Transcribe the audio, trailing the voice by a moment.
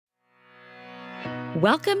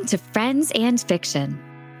Welcome to Friends and Fiction.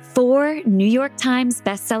 4 New York Times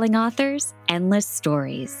bestselling authors, endless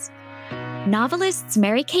stories. Novelists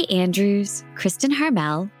Mary Kay Andrews, Kristen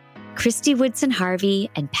Harmel, Christy Woodson Harvey,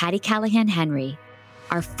 and Patty Callahan Henry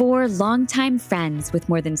are 4 longtime friends with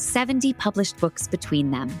more than 70 published books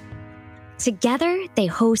between them. Together, they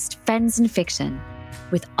host Friends and Fiction,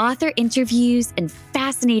 with author interviews and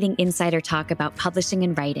fascinating insider talk about publishing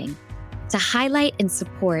and writing, to highlight and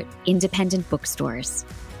support independent bookstores.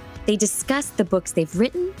 They discuss the books they've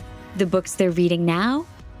written, the books they're reading now,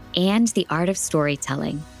 and the art of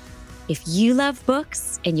storytelling. If you love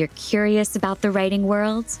books and you're curious about the writing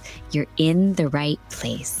world, you're in the right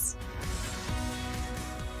place.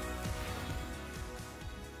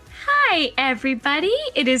 Hi, everybody.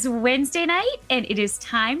 It is Wednesday night, and it is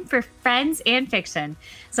time for Friends and Fiction.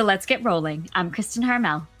 So let's get rolling. I'm Kristen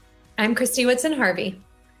Harmel. I'm Christy Woodson Harvey.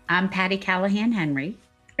 I'm Patty Callahan Henry.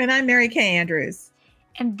 And I'm Mary Kay Andrews.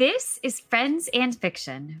 And this is Friends and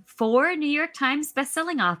Fiction, 4 New York Times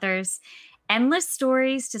bestselling authors, endless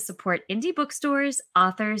stories to support indie bookstores,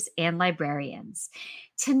 authors, and librarians.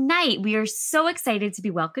 Tonight, we are so excited to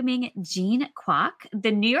be welcoming Jean Kwok,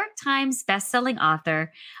 the New York Times bestselling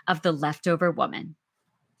author of The Leftover Woman.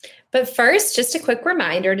 But first, just a quick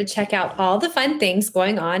reminder to check out all the fun things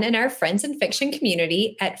going on in our Friends and Fiction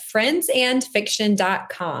community at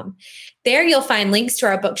friendsandfiction.com. There you'll find links to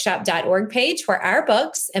our bookshop.org page where our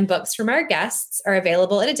books and books from our guests are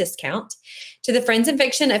available at a discount, to the Friends and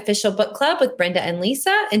Fiction official book club with Brenda and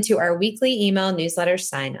Lisa, and to our weekly email newsletter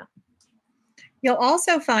sign up. You'll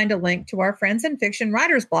also find a link to our Friends and Fiction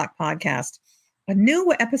Writer's Block podcast, a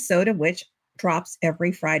new episode of which drops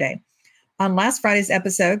every Friday. On last Friday's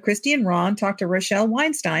episode, Christy and Ron talked to Rochelle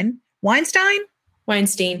Weinstein,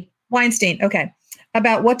 okay,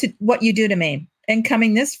 about what you do to me. And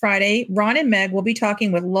coming this Friday, Ron and Meg will be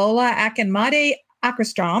talking with Lola Akinmade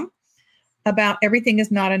Akastrom about Everything Is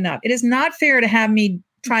Not Enough. It is not fair to have me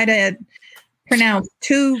try to pronounce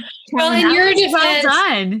two. Well, in your defense,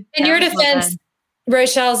 well done.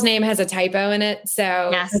 Rochelle's name has a typo in it, so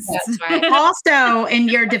yes. That's why. Also, in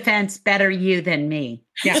your defense, better you than me.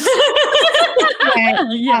 Yes.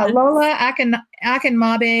 Lola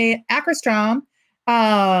Akinmade Akastrom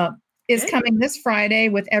is coming this Friday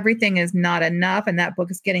with Everything Is Not Enough, and that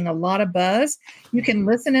book is getting a lot of buzz. You can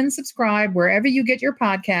listen and subscribe wherever you get your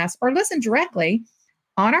podcasts, or listen directly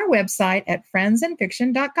on our website at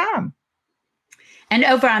friendsandfiction.com. And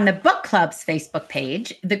over on the book club's Facebook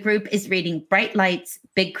page, the group is reading Bright Lights,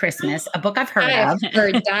 Big Christmas, a book I've heard of. I've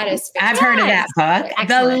heard of that book. Excellent.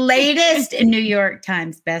 The latest New York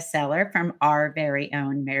Times bestseller from our very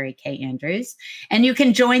own Mary Kay Andrews. And you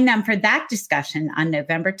can join them for that discussion on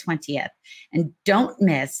November 20th. And don't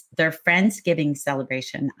miss their Friendsgiving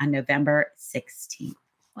celebration on November 16th.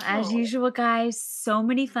 Well, as usual, guys, so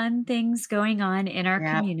many fun things going on in our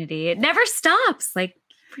community. It never stops.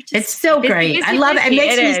 It's so great. I love it. It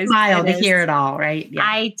makes me smile to hear it all, right? Yeah.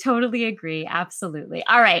 I totally agree. Absolutely.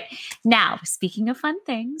 All right. Now, speaking of fun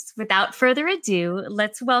things, without further ado,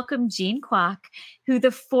 let's welcome Jean Kwok, who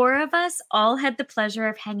the 4 of us all had the pleasure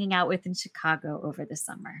of hanging out with in Chicago over the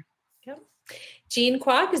summer. Yep. Jean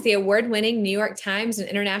Kwok is the award-winning New York Times and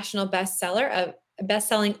international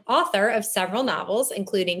best-selling author of several novels,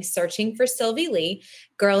 including Searching for Sylvie Lee,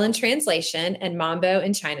 Girl in Translation, and Mambo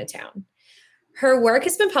in Chinatown. Her work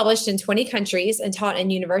has been published in 20 countries and taught in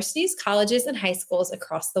universities, colleges, and high schools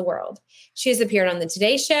across the world. She has appeared on The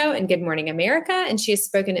Today Show and Good Morning America, and she has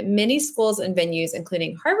spoken at many schools and venues,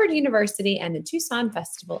 including Harvard University and the Tucson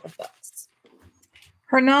Festival of Books.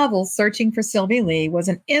 Her novel, Searching for Sylvie Lee, was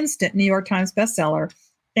an instant New York Times bestseller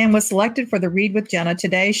and was selected for the Read with Jenna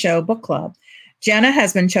Today Show book club. Jenna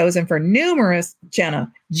has been chosen for numerous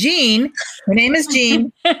Jean, her name is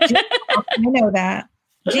Jean. I know that.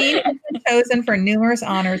 Jean has been chosen for numerous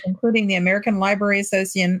honors, including the American Library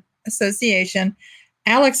Association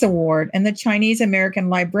Alex Award and the Chinese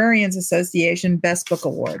American Librarians Association Best Book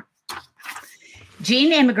Award.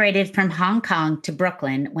 Jean immigrated from Hong Kong to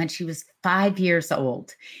Brooklyn when she was 5 years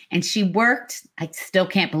old. And she worked, I still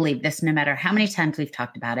can't believe this, no matter how many times we've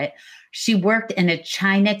talked about it, she worked in a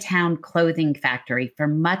Chinatown clothing factory for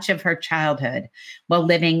much of her childhood while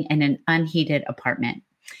living in an unheated apartment.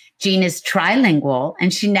 Jean is trilingual,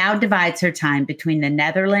 and she now divides her time between the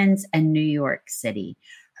Netherlands and New York City.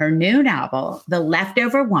 Her new novel, The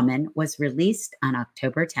Leftover Woman, was released on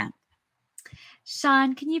October 10th.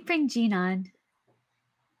 Sean, can you bring Jean on?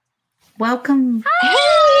 Welcome.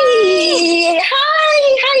 Hi!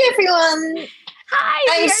 Hi, everyone.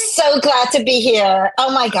 Hi. I'm so glad to be here.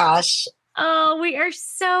 Oh my gosh. Oh, we are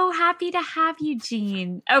so happy to have you,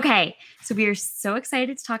 Jean. Okay, so we are so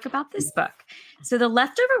excited to talk about this book. So The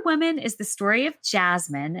Leftover Woman is the story of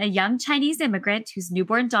Jasmine, a young Chinese immigrant whose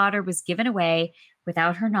newborn daughter was given away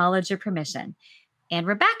without her knowledge or permission, and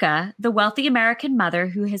Rebecca, the wealthy American mother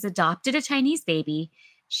who has adopted a Chinese baby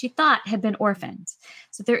she thought had been orphaned.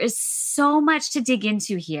 So there is so much to dig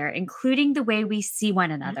into here, including the way we see one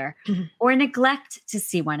another or neglect to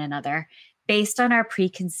see one another based on our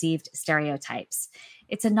preconceived stereotypes.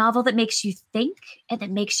 It's a novel that makes you think and it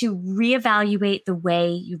makes you reevaluate the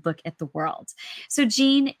way you look at the world. So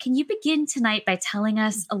Jean, can you begin tonight by telling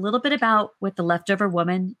us a little bit about what The Leftover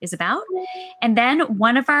Woman is about? And then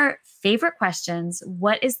one of our favorite questions,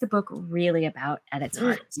 what is the book really about at its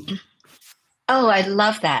heart? Oh, I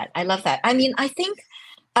love that. I love that. I mean, I think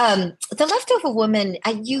The Leftover Woman,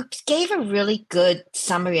 you gave a really good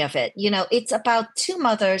summary of it. You know, it's about two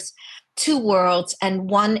mothers, two worlds, and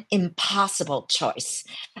one impossible choice.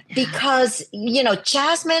 Because, you know,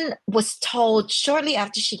 Jasmine was told shortly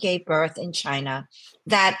after she gave birth in China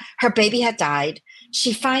that her baby had died.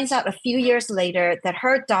 She finds out a few years later that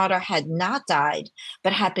her daughter had not died,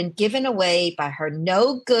 but had been given away by her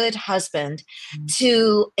no good husband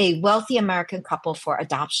to a wealthy American couple for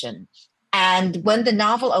adoption. And when the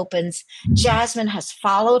novel opens, Jasmine has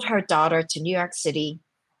followed her daughter to New York City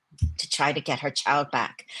to try to get her child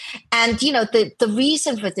back. And, you know, the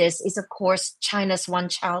reason for this is, of course, China's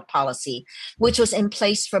one-child policy, which was in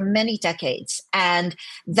place for many decades. And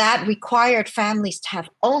that required families to have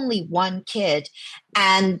only one kid.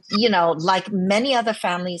 And, you know, like many other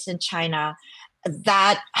families in China,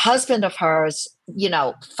 that husband of hers, you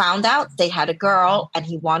know, found out they had a girl and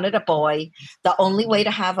he wanted a boy. The only way to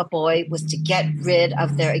have a boy was to get rid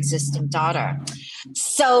of their existing daughter.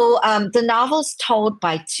 So the novel's told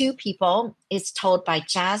by two people. It's told by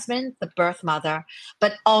Jasmine, the birth mother,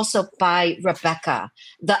 but also by Rebecca,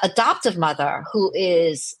 the adoptive mother, who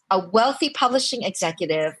is a wealthy publishing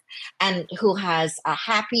executive and who has a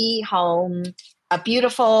happy home, a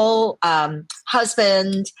beautiful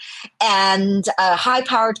husband, and a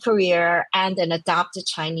high-powered career, and an adopted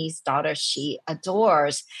Chinese daughter she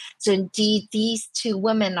adores. So indeed, these two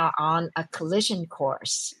women are on a collision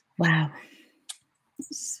course. Wow.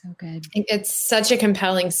 So good. It's such a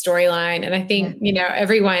compelling storyline. And I think, you know,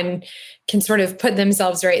 everyone can sort of put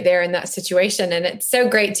themselves right there in that situation. And it's so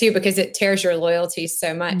great too, because it tears your loyalty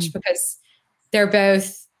so much because they're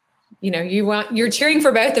both, you know, you're cheering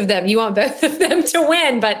for both of them. You want both of them to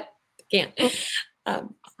win, but can't.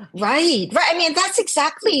 Right. I mean, that's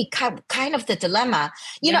exactly kind of the dilemma.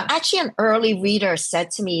 You know, actually an early reader said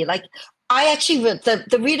to me, like,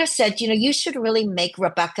 the reader said, you know, you should really make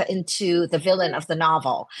Rebecca into the villain of the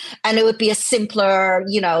novel. And it would be a simpler,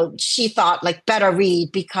 you know, she thought, like, better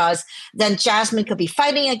read, because then Jasmine could be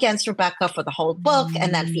fighting against Rebecca for the whole book.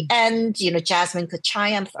 And then at the end, you know, Jasmine could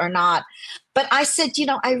triumph or not. But I said, you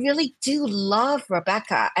know, I really do love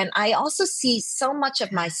Rebecca. And I also see so much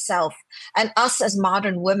of myself and us as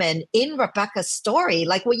modern women in Rebecca's story,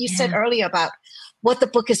 like what you said earlier about what the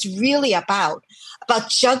book is really about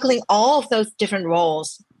juggling all of those different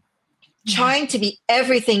roles, trying to be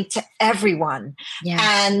everything to everyone,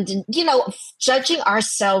 and, you know, judging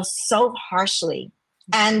ourselves so harshly.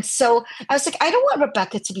 And so I was like, I don't want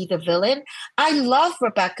Rebecca to be the villain. I love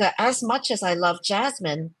Rebecca as much as I love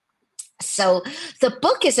Jasmine. So the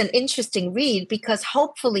book is an interesting read because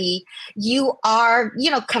hopefully you are,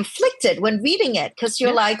 you know, conflicted when reading it, because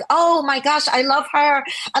you're like, oh my gosh, I love her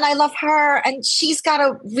and I love her and she's got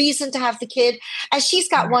a reason to have the kid and she's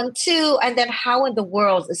got one too. And then how in the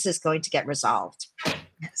world is this going to get resolved?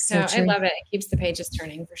 So I love it. It keeps the pages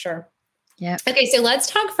turning for sure. Yeah. Okay, so let's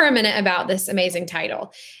talk for a minute about this amazing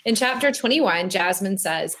title. In chapter 21, Jasmine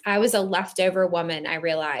says, I was a leftover woman, I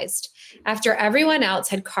realized. After everyone else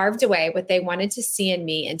had carved away what they wanted to see in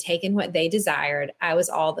me and taken what they desired, I was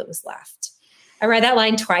all that was left. I read that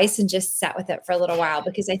line twice and just sat with it for a little while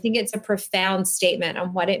because I think it's a profound statement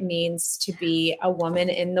on what it means to be a woman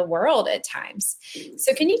in the world at times.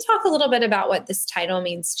 So can you talk a little bit about what this title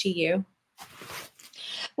means to you?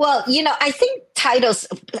 Well, you know, I think titles,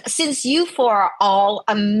 since you four are all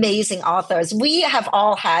amazing authors, we have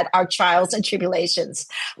all had our trials and tribulations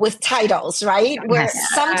with titles, right? Where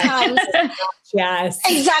sometimes,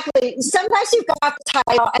 exactly. Sometimes you've got the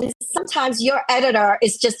title and sometimes your editor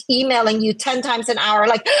is just emailing you 10 times an hour,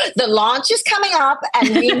 like, the launch is coming up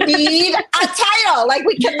and we need a title. Like,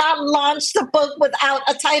 we cannot launch the book without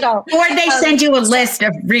a title. Or they send you a list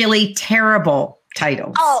of really terrible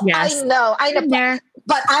titles. Oh, yes. I know.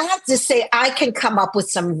 But I have to say, I can come up with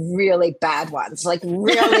some really bad ones, like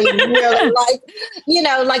really, really like,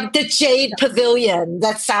 like the Jade Pavilion.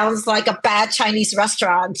 That sounds like a bad Chinese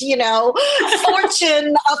restaurant,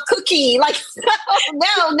 Fortune of Cookie. Like,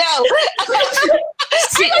 no.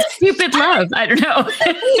 Stupid love. I don't know.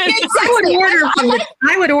 Exactly.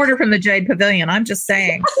 I would order from the Jade Pavilion. I'm just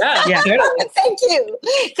saying. Yeah. Thank you.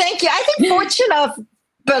 I think Fortune of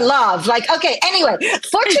Beloved. Like, okay, anyway,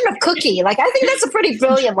 Fortune of Cookie. Like, I think that's a pretty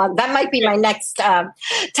brilliant one. That might be my next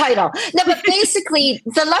title. No, but basically,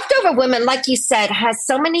 The Leftover Women, like you said, has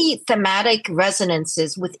so many thematic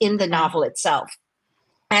resonances within the novel itself.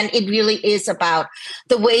 And it really is about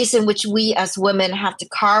the ways in which we as women have to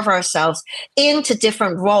carve ourselves into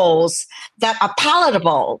different roles that are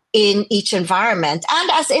palatable in each environment. And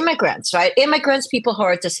as immigrants, right? Immigrants, people who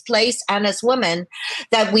are displaced, and as women,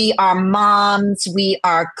 that we are moms, we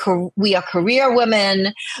are career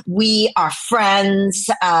women, we are friends,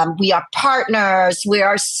 we are partners, we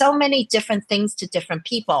are so many different things to different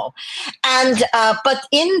people. And but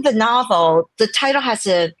in the novel, the title has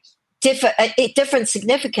a different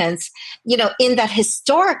significance, in that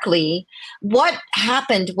historically, what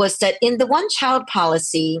happened was that in the one-child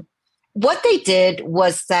policy, what they did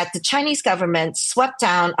was that the Chinese government swept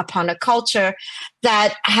down upon a culture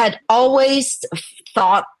that had always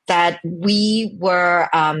thought that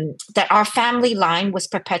that our family line was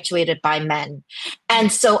perpetuated by men.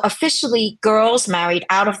 And so officially girls married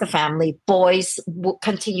out of the family, boys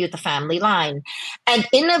continued the family line. And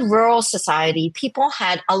in a rural society, people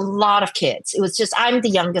had a lot of kids. It was just, I'm the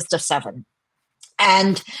youngest of 7.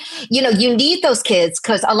 And, you need those kids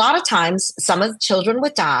because a lot of times some of the children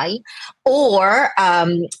would die, or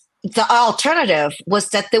the alternative was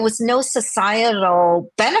that there was no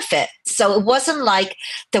societal benefit. So it wasn't like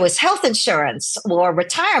there was health insurance or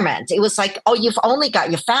retirement. It was like, oh, you've only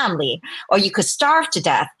got your family, or you could starve to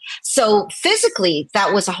death. So physically,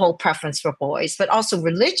 that was a whole preference for boys, but also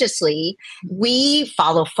religiously, we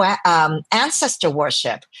follow ancestor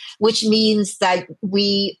worship, which means that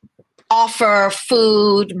we offer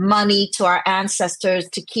food, money to our ancestors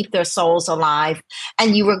to keep their souls alive.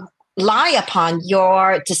 And you rely upon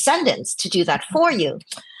your descendants to do that for you.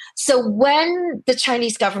 So when the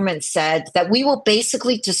Chinese government said that we will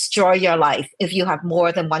basically destroy your life if you have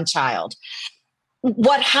more than one child,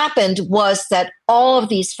 what happened was that all of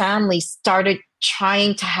these families started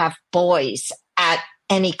trying to have boys at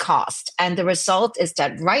any cost. And the result is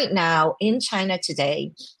that right now in China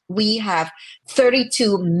today, we have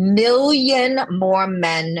 32 million more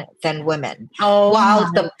men than women.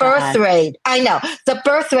 While the birth rate, the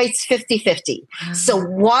birth rate's 50-50. So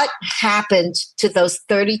what happened to those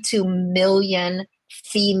 32 million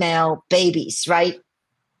female babies, right?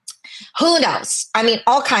 Who knows? I mean,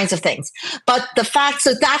 all kinds of things. But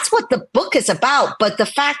so that's what the book is about. But the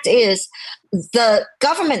fact is, the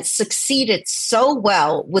government succeeded so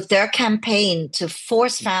well with their campaign to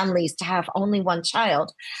force families to have only one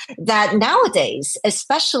child that nowadays,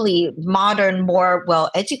 especially modern, more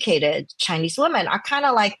well-educated Chinese women are kind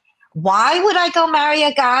of like, why would I go marry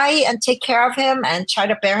a guy and take care of him and try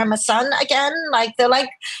to bear him a son again? Like, they're like,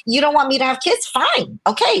 you don't want me to have kids? Fine.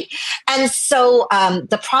 Okay. And so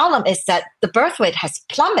the problem is that the birth rate has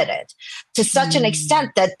plummeted to such an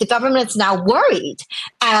extent that the government's now worried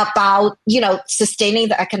about, sustaining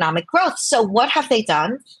the economic growth. So what have they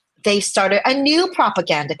done? They've started a new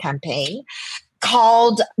propaganda campaign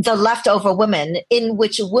called The Leftover Women, in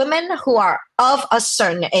which women who are of a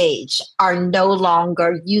certain age are no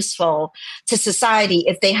longer useful to society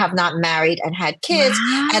if they have not married and had kids.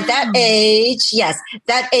 Wow. And that age,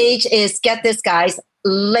 that age is, get this, guys,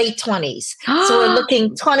 late 20s. So we're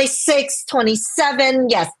looking 26, 27.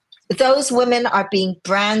 Yes, those women are being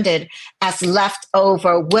branded as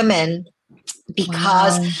leftover women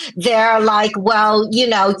because they're like, well,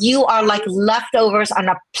 you are like leftovers on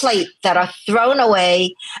a plate that are thrown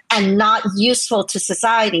away and not useful to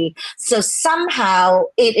society. So somehow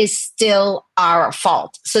it is still our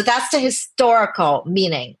fault. So that's the historical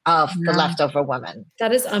meaning of the leftover woman.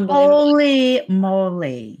 That is unbelievable. Holy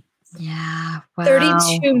moly. Yeah. Wow.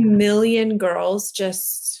 32 million girls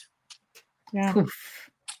just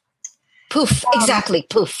Poof. Exactly.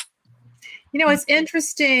 Poof. It's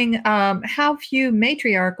interesting how few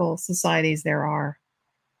matriarchal societies there are,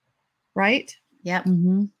 right? Yep.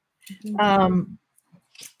 Mm-hmm.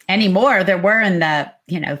 Anymore, there were in the,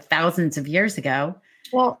 thousands of years ago.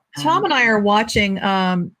 Well, Tom and I are watching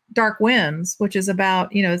Dark Winds, which is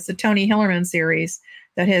about, it's the Tony Hillerman series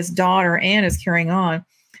that his daughter Anne is carrying on.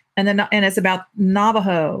 And it's about the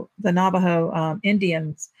Navajo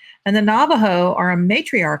Indians. And the Navajo are a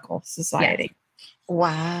matriarchal society. Yes.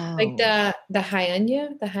 Like Wow. the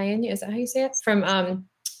Hyena, is that how you say it? From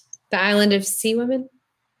the island of Sea Women.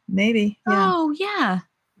 Maybe. Yeah. Oh, yeah.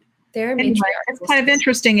 They're Anyway, matriarchal. it's kind of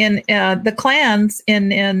interesting in the clans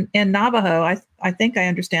in Navajo. I think I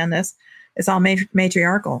understand this. It's all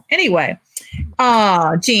matriarchal. Anyway,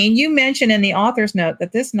 Jean, you mentioned in the author's note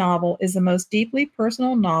that this novel is the most deeply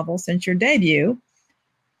personal novel since your debut,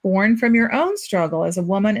 born from your own struggle as a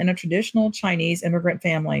woman in a traditional Chinese immigrant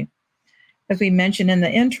family. As we mentioned in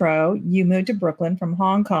the intro, you moved to Brooklyn from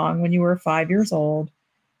Hong Kong when you were 5 years old,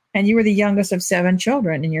 and you were the youngest of 7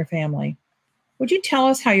 children in your family. Would you tell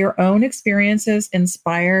us how your own experiences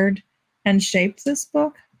inspired and shaped this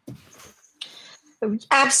book?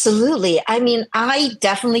 Absolutely. I mean, I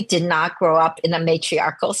definitely did not grow up in a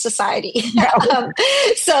matriarchal society. No.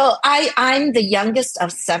 So I'm the youngest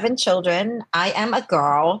of 7 children. I am a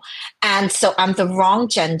girl. And so I'm the wrong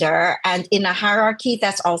gender. And in a hierarchy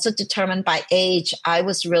that's also determined by age, I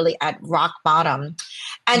was really at rock bottom.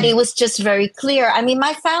 And it was just very clear. I mean,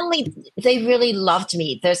 my family, they really loved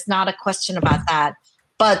me. There's not a question about that.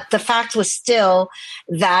 But the fact was still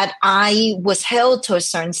that I was held to a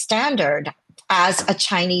certain standard as a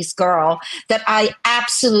Chinese girl that I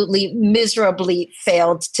absolutely miserably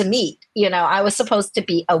failed to meet. You know, I was supposed to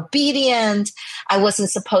be obedient. I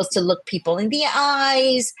wasn't supposed to look people in the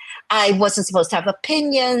eyes. I wasn't supposed to have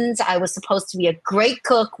opinions. I was supposed to be a great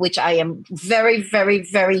cook, which I am very, very,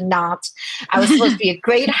 very not. I was supposed to be a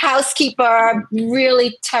great housekeeper,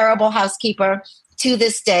 really terrible housekeeper to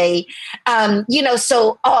this day.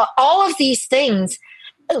 So all of these things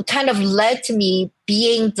kind of led to me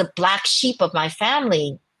being the black sheep of my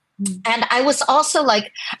family. And I was also like,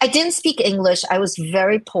 I didn't speak English. I was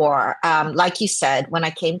very poor, like you said, when I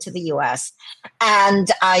came to the US. And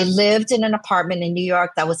I lived in an apartment in New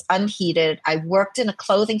York that was unheated. I worked in a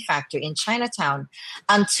clothing factory in Chinatown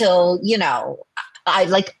until,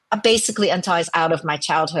 basically until I was out of my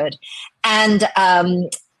childhood. And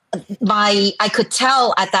I could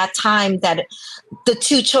tell at that time that the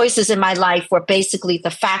 2 choices in my life were basically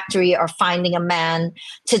the factory or finding a man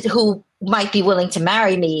who might be willing to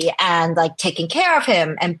marry me and like taking care of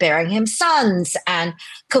him and bearing him sons and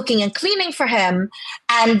cooking and cleaning for him.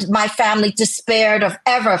 And my family despaired of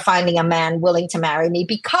ever finding a man willing to marry me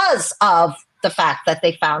because of the fact that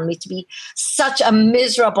they found me to be such a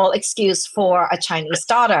miserable excuse for a Chinese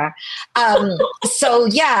daughter. So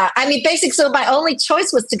my only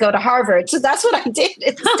choice was to go to Harvard. So that's what I did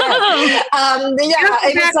instead.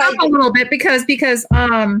 It was like a little bit because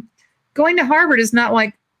going to Harvard is not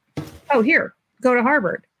like, oh, here, go to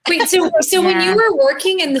Harvard. Wait, so when you were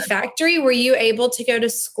working in the factory, were you able to go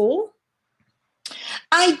to school?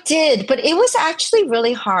 I did, but it was actually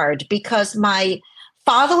really hard because my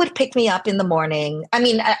father would pick me up in the morning. I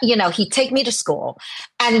mean, he'd take me to school.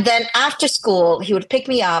 And then after school, he would pick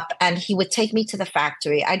me up and he would take me to the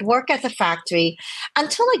factory. I'd work at the factory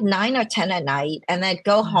until like 9 or 10 at night. And I'd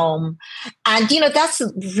go home. And, that's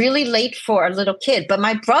really late for a little kid. But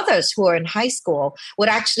my brothers who are in high school would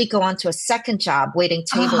actually go on to a second job waiting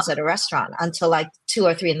tables at a restaurant until like 2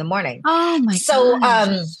 or 3 in the morning. Oh, my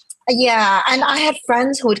gosh. Yeah. And I had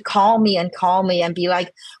friends who would call me and be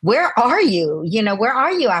like, where are you? Where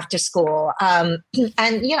are you after school? I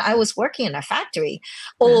was working in a factory.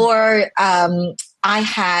 Or I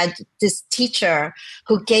had this teacher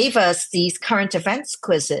who gave us these current events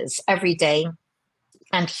quizzes every day.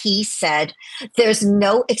 And he said, there's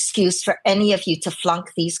no excuse for any of you to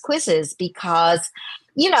flunk these quizzes because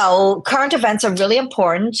current events are really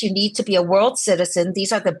important. You need to be a world citizen.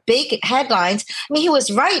 These are the big headlines. I mean, he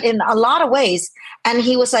was right in a lot of ways. And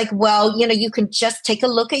he was like, well, you can just take a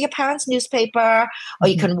look at your parents' newspaper, or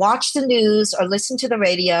you can watch the news or listen to the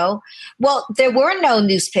radio. Well, there were no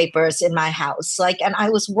newspapers in my house. And I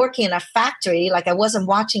was working in a factory, I wasn't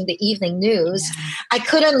watching the evening news. Yeah. I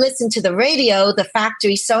couldn't listen to the radio. The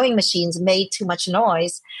factory sewing machines made too much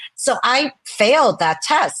noise. So I failed that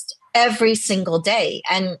test every single day.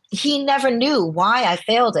 And he never knew why I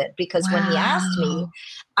failed it because when he asked me,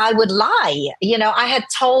 I would lie. I had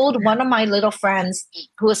told one of my little friends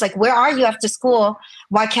who was like, where are you after school?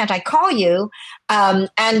 Why can't I call you?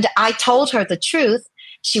 And I told her the truth.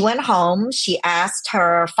 She went home. She asked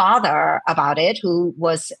her father about it, who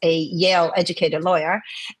was a Yale educated lawyer.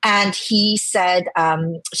 And he said,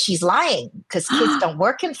 she's lying because kids don't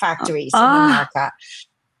work in factories in America.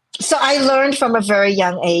 So I learned from a very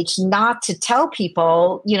young age not to tell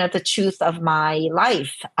people, the truth of my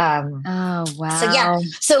life. Oh, wow.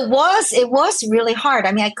 So it was really hard.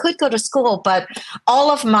 I mean, I could go to school, but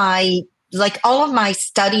all of my like all of my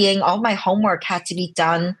studying, all my homework had to be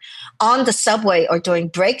done on the subway or during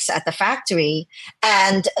breaks at the factory.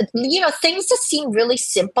 And, things that seem really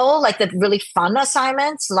simple, like the really fun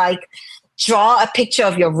assignments, like draw a picture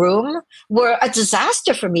of your room, were a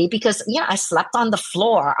disaster for me because, I slept on the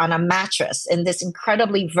floor on a mattress in this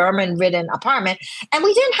incredibly vermin-ridden apartment. And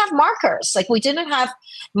we didn't have markers. Like, we didn't have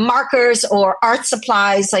markers or art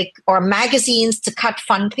supplies, or magazines to cut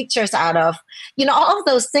fun pictures out of. All of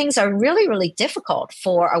those things are really, really difficult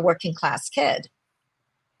for a working class kid.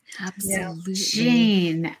 Absolutely.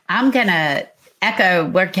 Jean, I'm going to echo,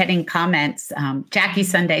 we're getting comments. Jackie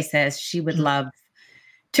Sunday says she would love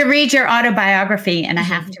to read your autobiography, and I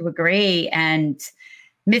have to agree. And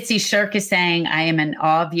Mitzi Shirk is saying, I am in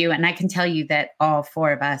awe of you. And I can tell you that all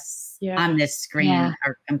four of us on this screen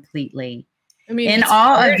are completely in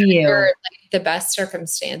awe of you. Under, the best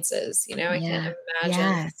circumstances, I can't imagine.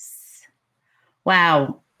 Yes.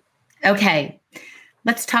 Wow. Okay.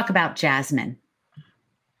 Let's talk about Jasmine.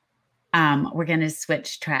 We're going to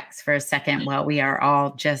switch tracks for a second while we are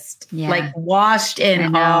all just washed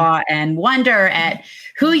in awe and wonder at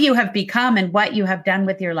who you have become and what you have done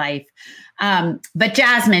with your life. But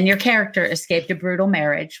Jasmine, your character escaped a brutal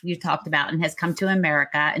marriage you talked about and has come to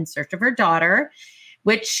America in search of her daughter,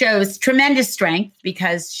 which shows tremendous strength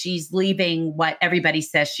because she's leaving what everybody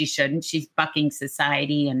says she shouldn't. She's bucking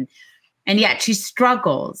society and yet she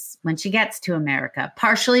struggles when she gets to America,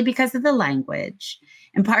 partially because of the language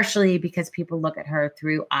and partially because people look at her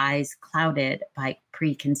through eyes clouded by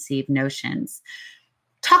preconceived notions.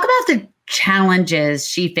 Talk about the challenges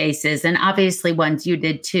she faces, and obviously ones you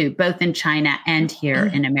did too, both in China and here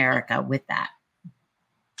in America with that.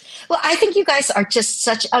 Well, I think you guys are just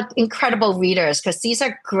such incredible readers because these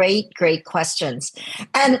are great, great questions.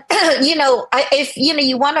 And, if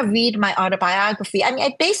you want to read my autobiography,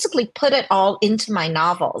 I basically put it all into my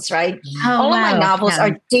novels, right? All of my novels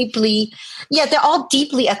are they're all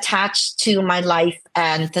deeply attached to my life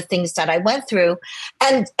and the things that I went through.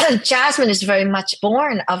 And Jasmine is very much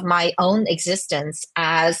born of my own existence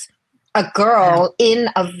as a girl in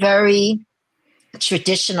a very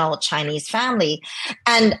traditional Chinese family.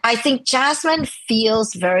 And I think Jasmine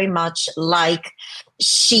feels very much like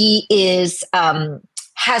she is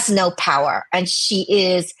has no power, and she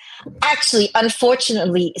is actually,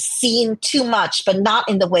 unfortunately, seen too much, but not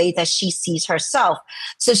in the way that she sees herself.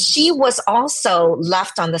 So she was also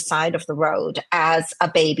left on the side of the road as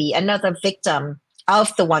a baby, another victim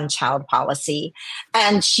of the one-child policy.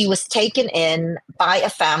 And she was taken in by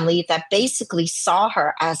a family that basically saw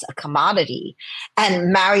her as a commodity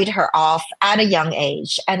and married her off at a young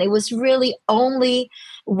age. And it was really only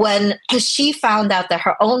when she found out that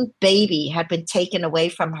her own baby had been taken away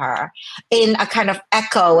from her in a kind of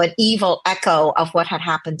an evil echo of what had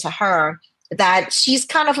happened to her, that she's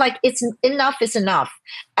kind of like, enough is enough.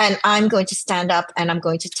 And I'm going to stand up and I'm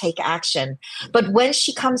going to take action. But when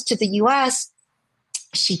she comes to the US,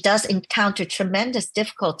 she does encounter tremendous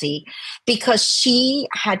difficulty because she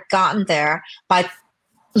had gotten there by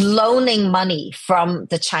loaning money from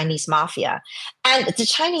the Chinese mafia. And the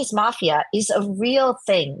Chinese mafia is a real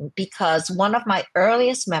thing because one of my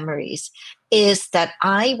earliest memories is that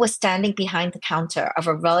I was standing behind the counter of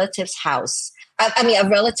a relative's house. A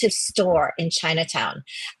relative store in Chinatown.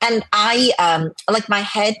 And I, my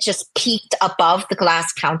head just peeked above the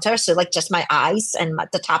glass counter. So just my eyes and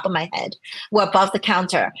the top of my head were above the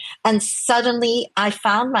counter. And suddenly I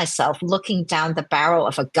found myself looking down the barrel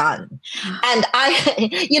of a gun. And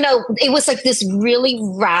it was like this really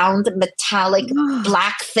round, metallic,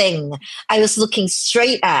 black thing I was looking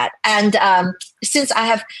straight at. And since I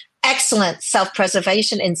have excellent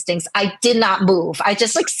self-preservation instincts, I did not move. I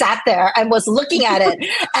just sat there and was looking at it.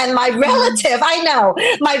 And my relative,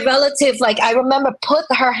 I remember put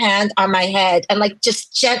her hand on my head and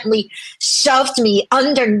just gently shoved me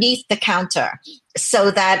underneath the counter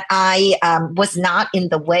so that I was not in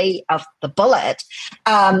the way of the bullet.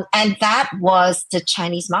 And that was the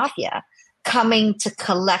Chinese mafia coming to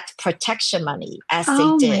collect protection money as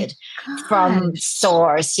they did from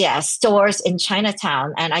stores in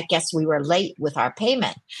Chinatown. And I guess we were late with our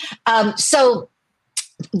payment. So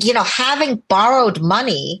having borrowed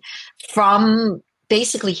money from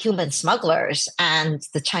basically human smugglers and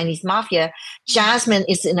the Chinese mafia, Jasmine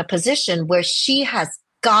is in a position where she has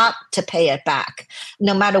got to pay it back.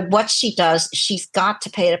 No matter what she does, she's got to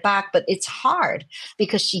pay it back. But it's hard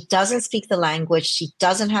because she doesn't speak the language. She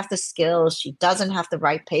doesn't have the skills. She doesn't have the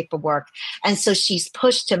right paperwork. And so she's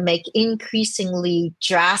pushed to make increasingly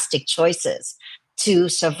drastic choices to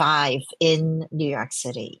survive in New York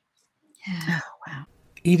City. Yeah. Oh, wow.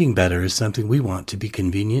 Eating better is something we want to be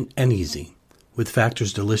convenient and easy. With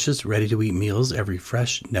Factor's delicious, ready-to-eat meals, every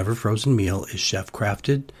fresh, never frozen meal is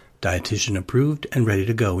chef-crafted, dietitian approved, and ready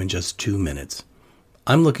to go in just 2 minutes.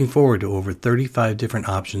 I'm looking forward to over 35 different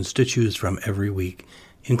options to choose from every week,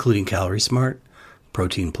 including Calorie Smart,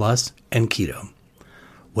 Protein Plus, and Keto.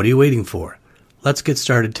 What are you waiting for? Let's get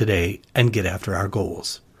started today and get after our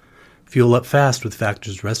goals. Fuel up fast with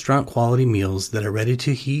Factor's restaurant-quality meals that are ready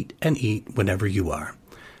to heat and eat whenever you are.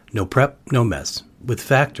 No prep, no mess. With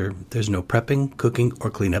Factor, there's no prepping, cooking,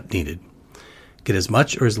 or cleanup needed. Get as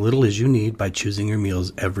much or as little as you need by choosing your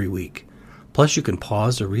meals every week. Plus, you can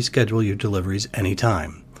pause or reschedule your deliveries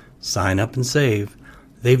anytime. Sign up and save.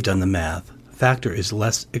 They've done the math. Factor is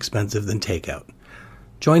less expensive than takeout.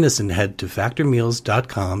 Join us and head to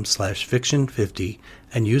factormeals.com/fiction50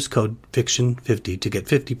 and use code FICTION50 to get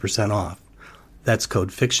 50% off. That's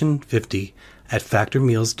code FICTION50 at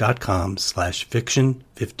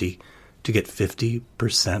factormeals.com/fiction50 to get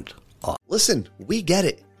 50% off. Listen, we get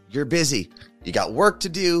it. You're busy. You got work to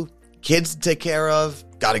do, kids to take care of,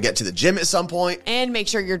 got to get to the gym at some point. And make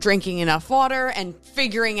sure you're drinking enough water, and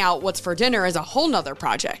figuring out what's for dinner is a whole nother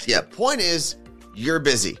project. Yeah, point is, you're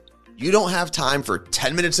busy. You don't have time for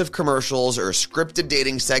 10 minutes of commercials or scripted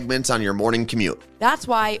dating segments on your morning commute. That's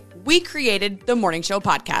why we created the Morning Show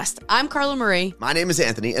Podcast. I'm Carla Marie. My name is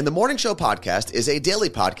Anthony, and the Morning Show Podcast is a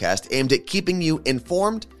daily podcast aimed at keeping you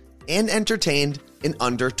informed and entertained in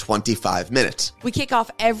under 25 minutes. We kick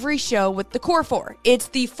off every show with the Core Four. It's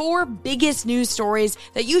the 4 biggest news stories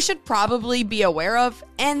that you should probably be aware of,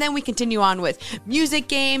 and then we continue on with music,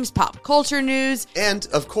 games, pop culture news. And,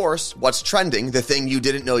 of course, what's trending, the thing you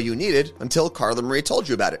didn't know you needed until Carla Marie told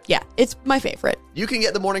you about it. Yeah, it's my favorite. You can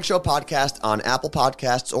get the Morning Show Podcast on Apple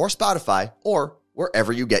Podcasts or Spotify or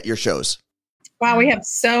wherever you get your shows. Wow, we have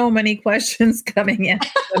so many questions coming in.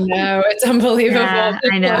 No, it's unbelievable. Yeah,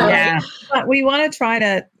 I know. Yeah. But we want to try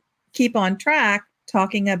to keep on track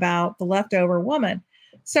talking about the leftover woman.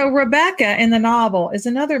 So Rebecca in the novel is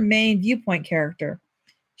another main viewpoint character.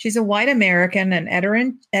 She's a white American and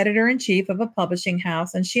editor-in-chief of a publishing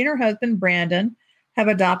house, and she and her husband, Brandon, have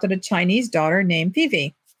adopted a Chinese daughter named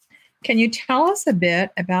Vivi. Can you tell us a bit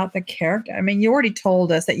about the character? I mean, you already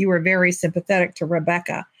told us that you were very sympathetic to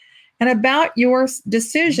Rebecca, and about your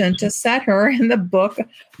decision to set her in the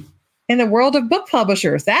world of book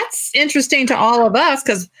publishers. That's interesting to all of us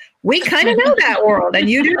because we kind of know that world, and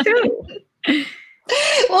you do too.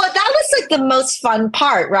 Well, that was like the most fun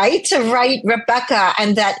part, right? To write Rebecca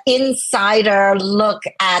and that insider look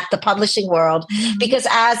at the publishing world. Because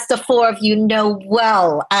as the 4 of you know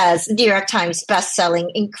well, as New York Times bestselling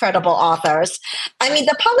incredible authors, I mean,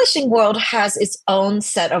 the publishing world has its own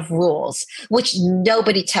set of rules, which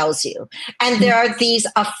nobody tells you. And there are these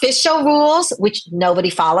official rules, which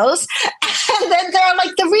nobody follows. And then there are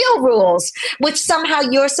like the real rules, which somehow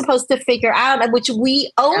you're supposed to figure out, and which we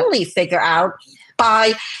only figure out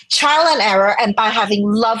by trial and error and by having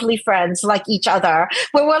lovely friends like each other,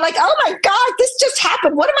 where we're like, oh my God, this just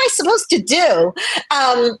happened. What am I supposed to do?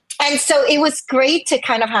 And so it was great to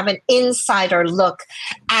kind of have an insider look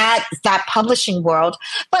at that publishing world.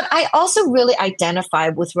 But I also really identify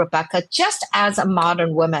with Rebecca just as a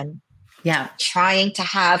modern woman. Yeah. Trying to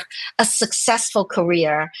have a successful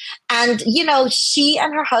career. And, you know, she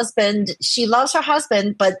and her husband, she loves her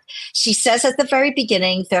husband, but she says at the very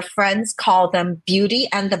beginning, their friends call them Beauty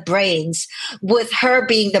and the Brains, with her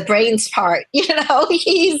being the brains part. You know,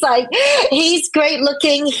 he's great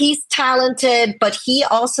looking, he's talented, but he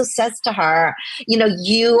also says to her, you know,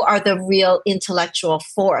 you are the real intellectual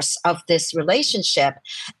force of this relationship.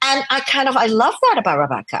 And I love that about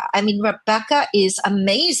Rebecca. I mean, Rebecca is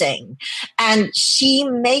amazing. And she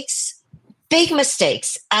makes big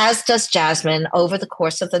mistakes, as does Jasmine, over the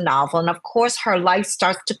course of the novel. And of course, her life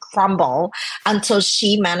starts to crumble until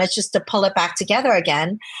she manages to pull it back together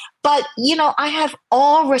again. But, you know, I have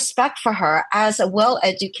all respect for her as a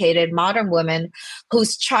well-educated modern woman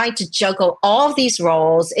who's trying to juggle all of these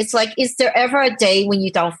roles. It's like, is there ever a day when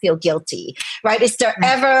you don't feel guilty, right? Is there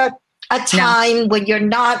ever a time when you're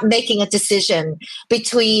not making a decision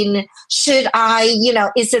between should I, you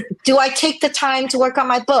know, do I take the time to work on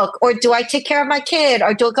my book, or do I take care of my kid,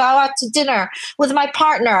 or do I go out to dinner with my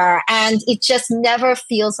partner? And it just never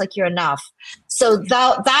feels like you're enough. So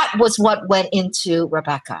that was what went into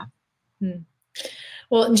Rebecca.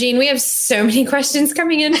 Well, Jean, we have so many questions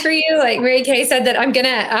coming in for you. Like Mary Kay said that I'm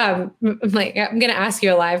gonna ask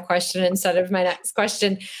you a live question instead of my next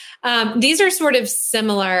question. These are sort of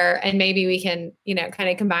similar, and maybe we can, you know, kind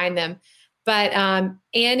of combine them. But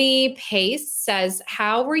Annie Pace says,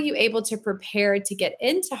 "How were you able to prepare to get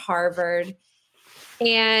into Harvard?"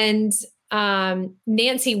 And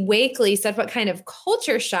Nancy Wakely said, what kind of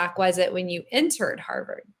culture shock was it when you entered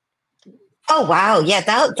Harvard? Oh, wow. Yeah,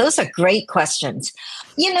 those are great questions.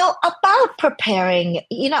 About preparing,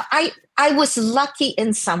 I was lucky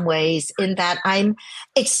in some ways in that I'm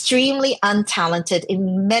extremely untalented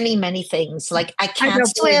in many, many things. Like I can't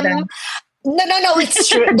swim. No, it's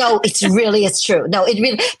true. No, it's true. No, it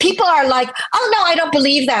really, people are like, oh no, I don't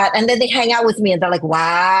believe that. And then they hang out with me and they're like,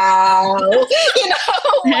 wow,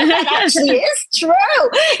 that actually is true,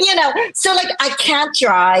 so like I can't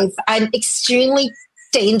drive. I'm extremely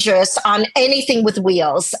dangerous on anything with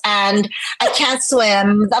wheels and I can't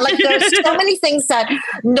swim. Like there's so many things that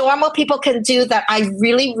normal people can do that I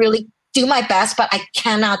really, really do my best, but I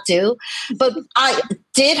cannot do. But I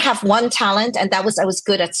did have one talent, and that was I was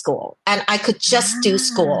good at school and I could just do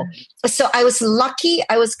school. So I was lucky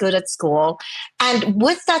I was good at school. And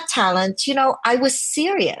with that talent, I was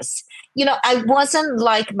serious. I wasn't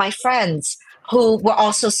like my friends who were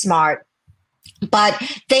also smart, but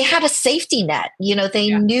they had a safety net. They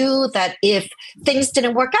knew that if things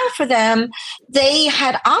didn't work out for them, they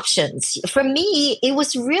had options. For me, it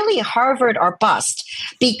was really Harvard or bust,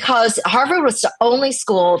 because Harvard was the only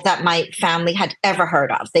school that my family had ever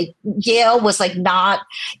heard of. Yale was like not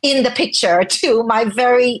in the picture to my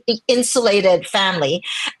very insulated family,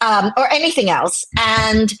 or anything else.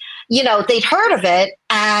 And they'd heard of it,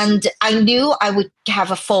 and I knew I would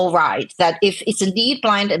have a full ride, that if it's indeed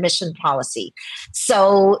blind admission policy.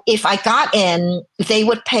 So if I got in, they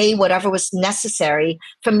would pay whatever was necessary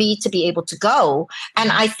for me to be able to go.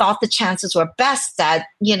 And I thought the chances were best that,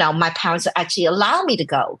 my parents would actually allow me to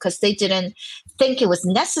go, because they didn't think it was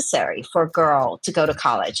necessary for a girl to go to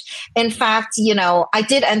college. In fact, I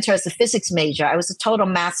did enter as a physics major. I was a total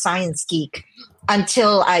math science geek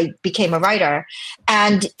until I became a writer.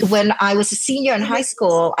 And when I was a senior in high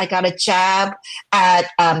school, I got a job at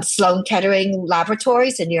Sloan Kettering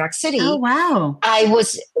Laboratories in New York City. Oh, wow.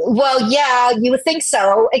 Yeah, you would think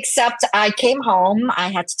so, except I came home. I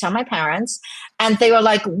had to tell my parents, and they were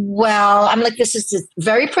like, well, I'm like, this is a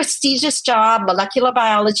very prestigious job, molecular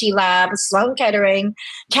biology lab, Sloan Kettering,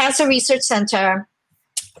 Cancer Research Center.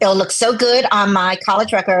 It'll look so good on my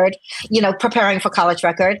college record, preparing for college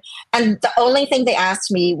record. And the only thing they asked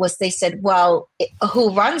me was, they said, well, who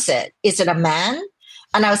runs it? Is it a man?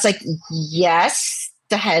 And I was like, yes,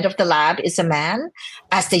 the head of the lab is a man,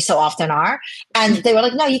 as they so often are. And they were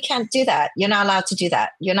like, no, you can't do that. You're not allowed to do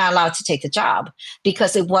that. You're not allowed to take the job,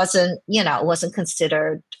 because it wasn't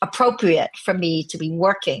considered appropriate for me to be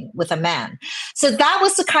working with a man. So that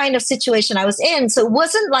was the kind of situation I was in. So it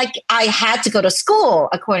wasn't like I had to go to school,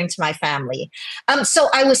 according to my family. So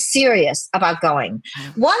I was serious about going.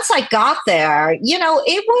 Once I got there,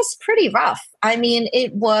 it was pretty rough. I mean,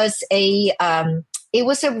 it was a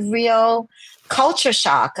real culture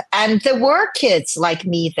shock. And there were kids like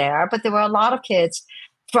me there, but there were a lot of kids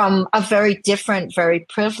from a very different, very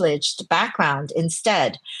privileged background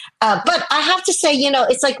instead. But I have to say,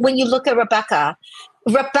 it's like when you look at Rebecca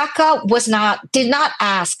did not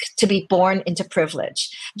ask to be born into privilege,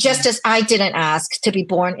 just as I didn't ask to be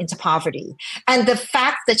born into poverty. And the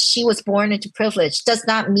fact that she was born into privilege does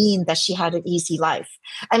not mean that she had an easy life.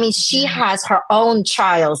 I mean, she has her own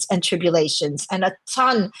trials and tribulations and a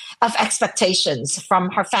ton of expectations from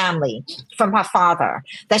her family, from her father,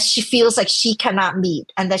 that she feels like she cannot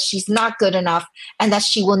meet, and that she's not good enough, and that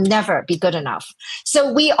she will never be good enough.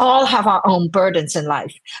 So we all have our own burdens in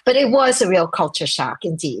life, but it was a real culture shock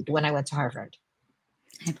indeed when I went to Harvard.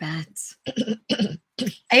 I bet.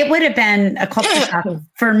 It would have been a culture shock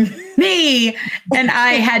for me, and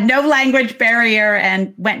I had no language barrier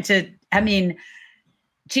and went to,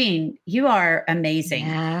 Jean, you are amazing.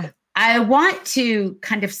 Yeah. I want to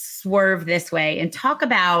kind of swerve this way and talk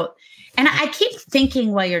about, and I keep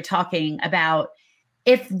thinking while you're talking about,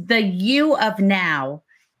 if the you of now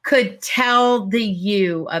could tell the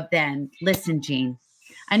you of then, listen, Jean,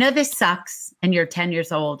 I know this sucks and you're 10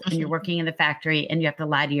 years old and you're working in the factory and you have to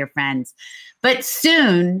lie to your friends, but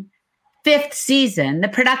soon, 5th season, the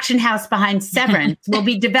production house behind Severance will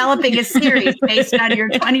be developing a series based on your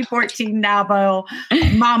 2014 novel,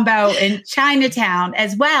 Mambo in Chinatown,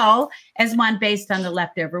 as well as one based on The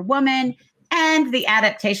Leftover Woman, and the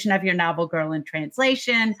adaptation of your novel, Girl in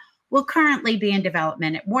Translation, will currently be in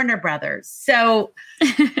development at Warner Brothers. So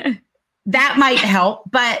that might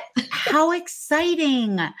help, but how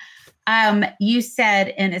exciting. You said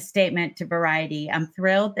in a statement to Variety, I'm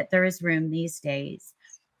thrilled that there is room these days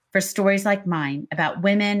for stories like mine about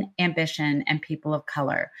women, ambition, and people of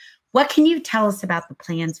color. What can you tell us about the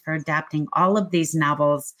plans for adapting all of these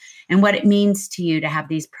novels and what it means to you to have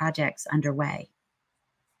these projects underway?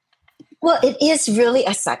 Well, it is really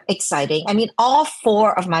exciting. I mean, all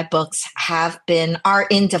 4 of my books are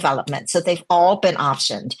in development. So they've all been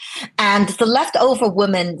optioned. And The Leftover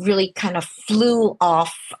Woman really kind of flew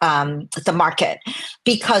off the market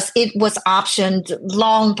because it was optioned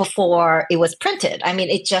long before it was printed. I mean,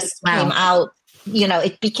 it just came out.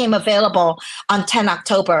 It became available on 10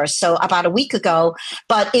 October, so about a week ago,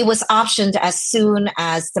 but it was optioned as soon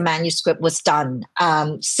as the manuscript was done.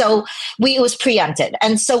 So it was preempted.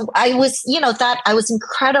 And so I was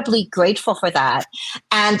incredibly grateful for that.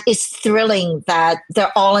 And it's thrilling that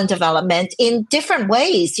they're all in development in different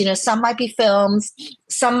ways. Some might be films,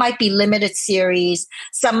 some might be limited series,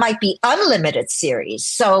 some might be unlimited series.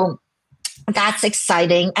 So that's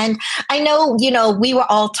exciting. And I know, we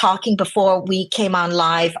were all talking before we came on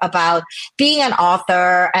live about being an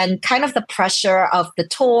author and kind of the pressure of the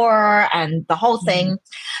tour and the whole thing.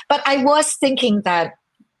 But I was thinking that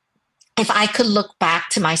if I could look back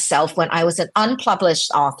to myself when I was an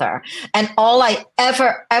unpublished author and all I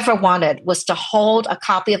ever wanted was to hold a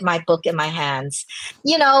copy of my book in my hands,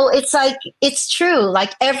 it's like, it's true.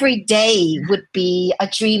 Like every day would be a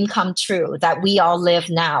dream come true that we all live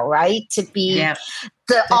now, right? To be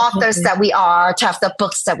the authors that we are, to have the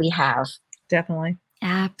books that we have. Definitely.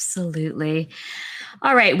 Absolutely.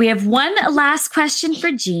 All right. We have one last question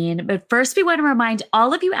for Jean, but first we want to remind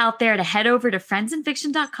all of you out there to head over to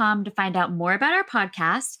friendsandfiction.com to find out more about our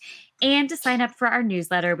podcast and to sign up for our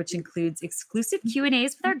newsletter, which includes exclusive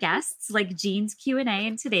Q&As with our guests, like Jean's Q&A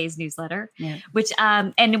in today's newsletter, which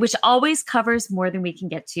always covers more than we can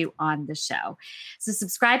get to on the show. So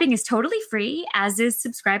subscribing is totally free, as is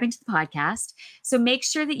subscribing to the podcast. So make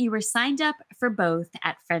sure that you are signed up for both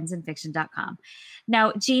at friendsandfiction.com.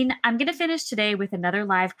 Now, Jean, I'm going to finish today with another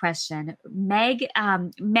live question. Meg,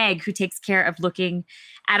 who takes care of looking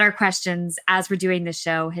at our questions as we're doing the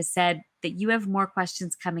show, has said that you have more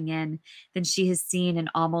questions coming in than she has seen in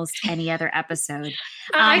almost any other episode.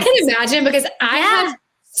 I can imagine, because I have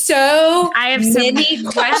so many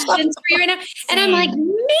questions for you right now. And I'm like,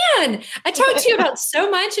 man, I talked to you about so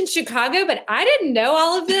much in Chicago, but I didn't know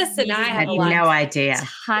all of this. And I had no idea.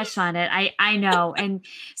 Touch on it. I know. And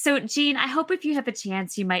so, Jean, I hope if you have a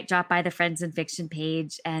chance, you might drop by the Friends and Fiction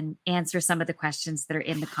page and answer some of the questions that are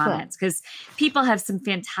in the comments, because people have some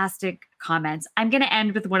fantastic comments. I'm going to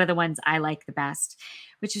end with one of the ones I like the best,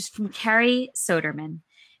 which is from Carrie Soderman.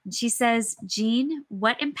 And she says, Jean,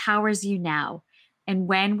 what empowers you now? And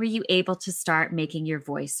when were you able to start making your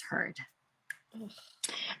voice heard?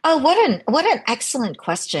 Oh, what an excellent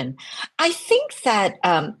question. I think that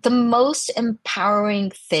the most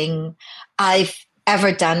empowering thing I've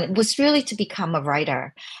ever done was really to become a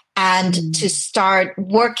writer and to start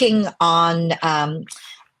working on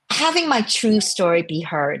having my true story be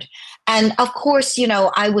heard. And of course,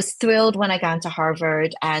 I was thrilled when I got into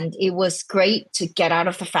Harvard, and it was great to get out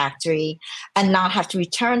of the factory and not have to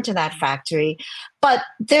return to that factory. But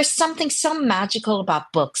there's something so magical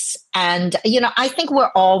about books. And, I think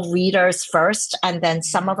we're all readers first, and then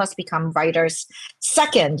some of us become writers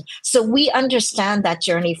second. So we understand that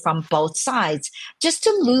journey from both sides. Just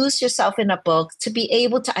to lose yourself in a book, to be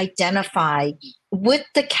able to identify with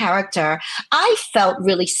the character. I felt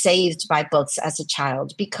really saved by books as a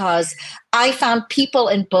child because I found people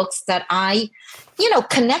in books that I,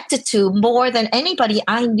 connected to more than anybody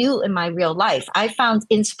I knew in my real life. I found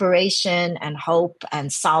inspiration and hope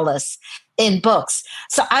and solace in books.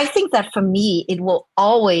 So I think that for me, it will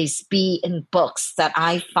always be in books that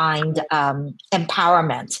I find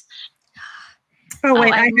empowerment. Oh,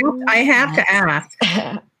 wait, I have to ask.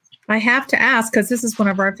 I have to ask, because this is one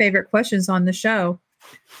of our favorite questions on the show.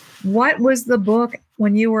 What was the book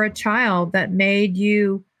when you were a child that made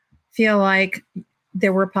you feel like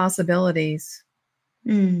there were possibilities?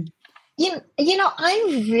 I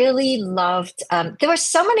really loved, there were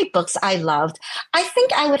so many books I loved. I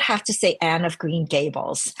think I would have to say Anne of Green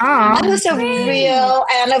Gables. I was a real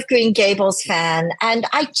Anne of Green Gables fan. And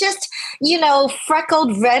I just,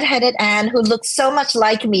 freckled, redheaded Anne who looked so much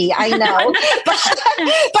like me. I know.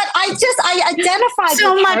 but I identified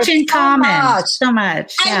so with much her in common. So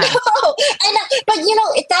much. Yeah. I know. But,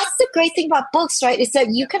 that's the great thing about books, right? Is that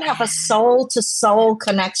you can have a soul-to-soul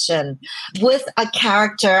connection with a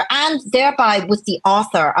character and thereby with the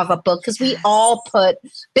author of a book, because we all put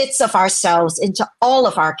bits of ourselves into all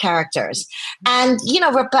of our characters. And,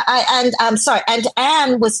 and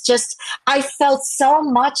Anne was just, I felt so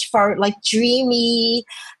much for like dreamy,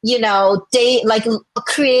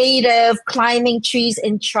 creative, climbing trees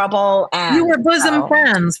in trouble. And you were bosom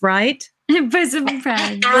friends, right? Bosom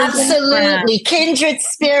friends. Absolutely. Kindred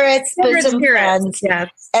spirits, bosom friends. Yes.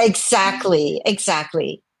 Exactly.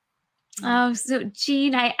 Oh, so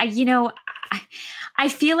Jean, I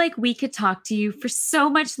feel like we could talk to you for so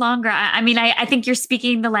much longer. I think you're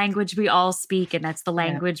speaking the language we all speak, and that's the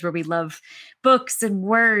language where we love books and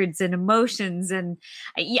words and emotions. And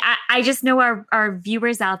I just know our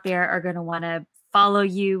viewers out there are going to want to follow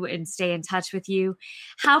you and stay in touch with you.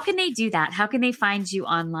 How can they do that? How can they find you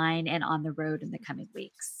online and on the road in the coming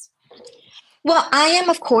weeks? Well, I am,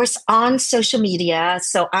 of course, on social media.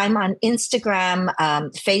 So I'm on Instagram,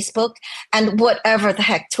 Facebook, and whatever the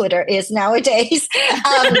heck Twitter is nowadays.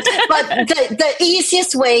 But the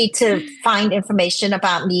easiest way to find information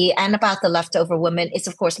about me and about The Leftover Woman is,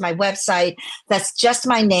 of course, my website. That's just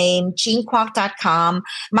my name, jeankwok.com.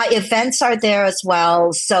 My events are there as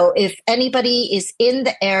well. So if anybody is in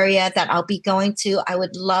the area that I'll be going to, I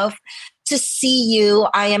would love to see you.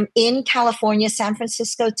 I am in California, San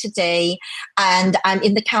Francisco today, and I'm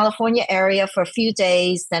in the California area for a few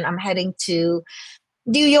days. Then I'm heading to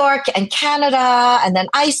New York and Canada, and then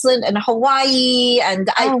Iceland and Hawaii, and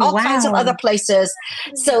all kinds of other places.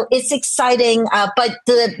 So it's exciting. But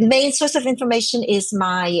the main source of information is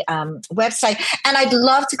my website. And I'd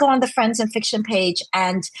love to go on the Friends and Fiction page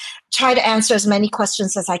and try to answer as many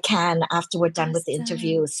questions as I can after we're done with the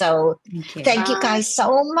interview. So thank you guys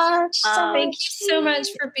so much. Thank you so much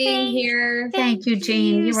for being here. Thank you,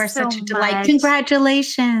 Jean. You are such a delight.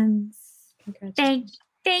 Congratulations.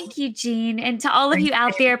 Thank you, Jean. And to all of you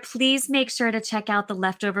out there, please make sure to check out The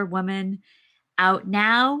Leftover Woman out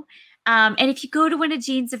now. And if you go to one of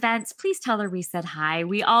Jean's events, please tell her we said hi.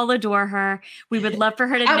 We all adore her. We would love for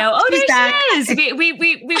her to know. Oh, there she is.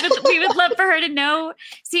 We would love for her to know.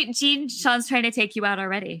 See, Jean, Sean's trying to take you out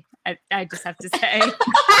already. I just have to say.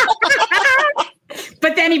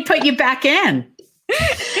 But then he put you back in.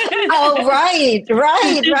 Oh, right.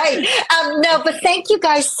 No, but thank you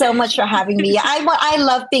guys so much for having me. I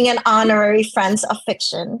love being an honorary Friends of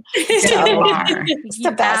Fiction. So, it's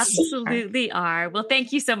the best. Absolutely are. Well,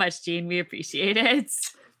 thank you so much, Jean. We appreciate it.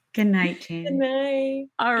 Good night, Jean. Good night.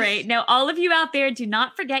 All right. Now, all of you out there, do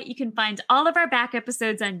not forget you can find all of our back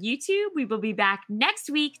episodes on YouTube. We will be back next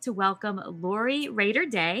week to welcome Lori Rader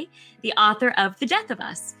Day, the author of The Death of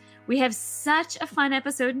Us. We have such a fun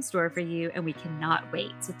episode in store for you, and we cannot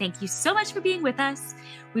wait. So thank you so much for being with us.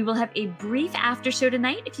 We will have a brief after show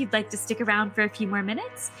tonight if you'd like to stick around for a few more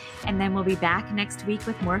minutes, and then we'll be back next week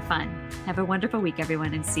with more fun. Have a wonderful week,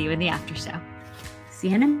 everyone, and see you in the after show. See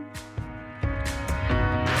you in a...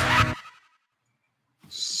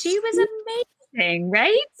 She was amazing,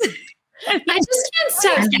 right? I just can't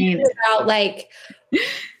stop thinking about, like,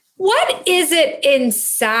 what is it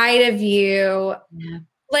inside of you? Yeah.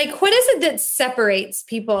 Like, what is it that separates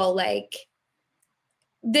people? Like,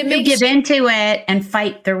 that makes give into it and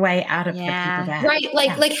fight their way out of Yeah. the people that.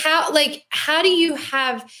 Right. How do you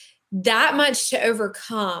have that much to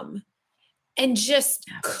overcome and just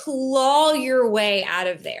claw your way out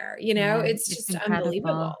of there? You know, it's just incredible.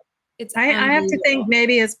 unbelievable. I have to think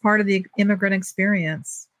maybe it's part of the immigrant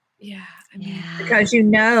experience. Yeah. I mean, because you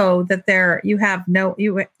know that you have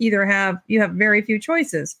very few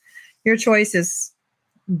choices. Your choice is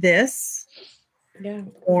this,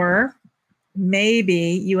 or maybe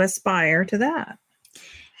you aspire to that.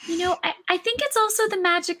 You know, I think it's also the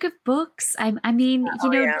magic of books.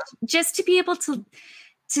 Just to be able to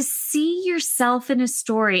see yourself in a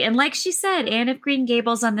story. And like she said, Anne of Green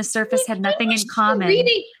Gables on the surface had nothing in common. And then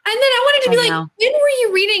I wanted to be like, when were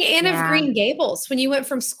you reading Anne of Green Gables? When you went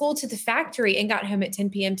from school to the factory and got home at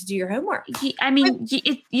 10 p.m. to do your homework?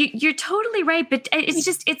 You're totally right. But it's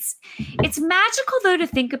just, it's magical though to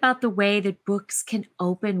think about the way that books can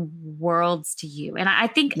open worlds to you. And I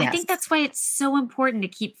think that's why it's so important to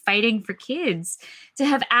keep fighting for kids to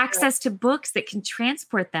have access to books that can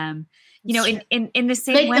transport them. You know, in the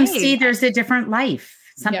same way. Make them see there's a different life,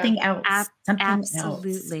 something else.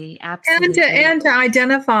 Absolutely. And to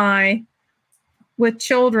identify with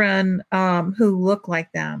children who look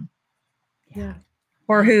like them. Yeah.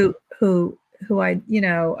 Or who I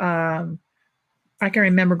can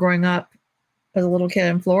remember growing up as a little kid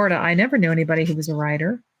in Florida. I never knew anybody who was a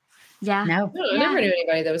writer. Yeah. No, I never knew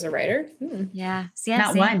anybody that was a writer. Yeah.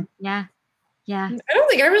 Not one. Yeah. Yeah. I don't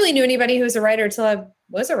think I really knew anybody who was a writer until I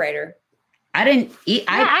was a writer. I didn't eat.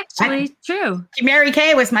 True. Mary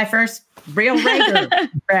Kay was my first real writer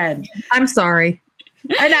friend. I'm sorry.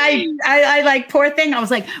 And I like, poor thing. I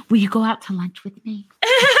was like, will you go out to lunch with me?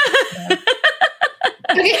 I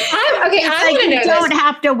want to know this. You don't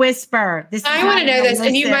have to whisper. I want to know this.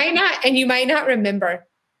 And you might not remember,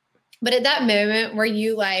 but at that moment where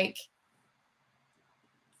you like,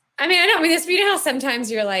 I mean, I don't mean this, but you know how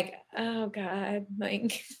sometimes you're like, oh God,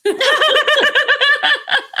 like,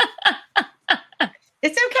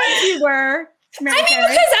 It's okay if you were. Because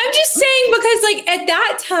I'm just saying, because like at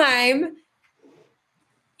that time,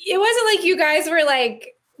 it wasn't like you guys were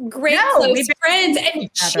like great close friends, and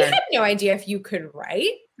she had no idea if you could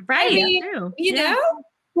write. Right. I mean, you know?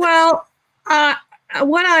 Well,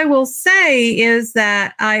 what I will say is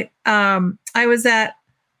that I was at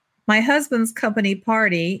my husband's company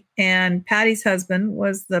party, and Patty's husband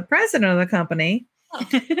was the president of the company.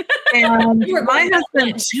 And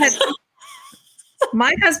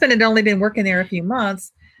my husband had only been working there a few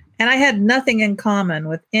months, and I had nothing in common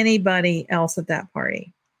with anybody else at that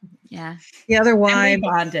party. Yeah. The other wives we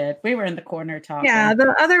bonded. We were in the corner talking. Yeah,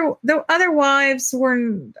 the other wives were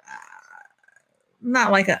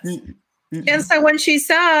not like us. Mm-hmm. And so when she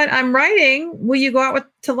said, "I'm writing, will you go out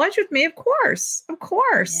to lunch with me?" Of course.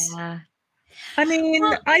 Yeah. I mean,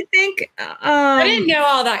 I think I didn't know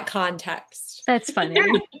all that context. That's funny.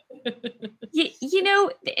 you know,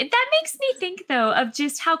 that makes me think though of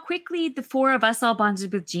just how quickly the four of us all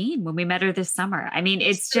bonded with Jean when we met her this summer. I mean,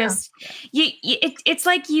 it's just it's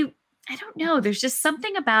like I don't know. There's just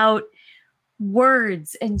something about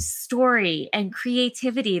words and story and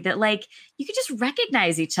creativity that like you could just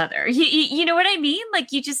recognize each other. You know what I mean?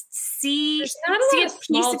 Like you just see a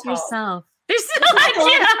piece of yourself. There's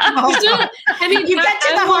I mean, you get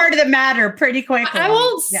to the heart of the matter pretty quickly. I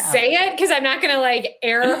won't say it because I'm not going to like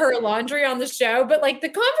air her laundry on the show, but like the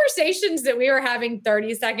conversations that we were having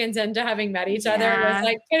 30 seconds into having met each other was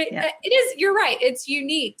like, it is, you're right. It's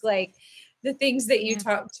unique. Like the things that you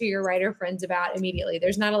talk to your writer friends about immediately.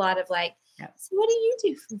 There's not a lot of like, so what do you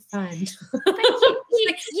do for fun? Tell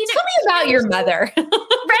me about your mother.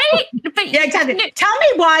 Right? But tell me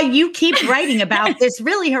why you keep writing about this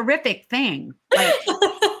really horrific thing. Like,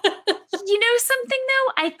 you know something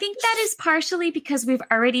though? I think that is partially because we've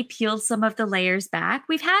already peeled some of the layers back.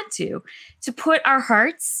 We've had to put our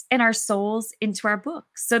hearts and our souls into our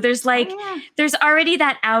books. So there's there's already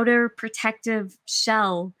that outer protective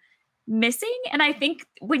shell missing. And I think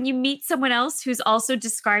when you meet someone else who's also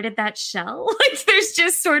discarded that shell, like there's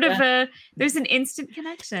just sort of there's an instant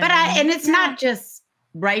connection. But and it's not just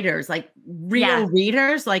writers, like real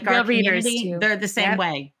readers, like real our community, too. They're the same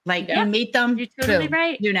way. Like you meet them, you're totally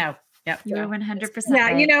right. You know. Yep. You're 100% Yeah,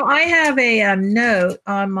 right. you know, I have a note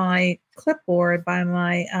on my clipboard by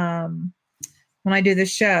my when I do the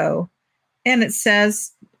show, and it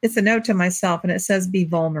says, it's a note to myself, and it says, "Be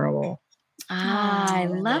vulnerable." I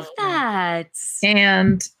love that.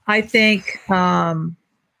 And I think the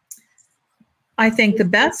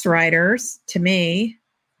best writers, to me,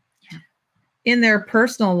 in their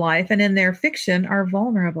personal life and in their fiction, are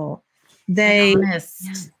vulnerable. They,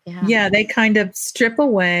 they kind of strip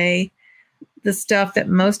away the stuff that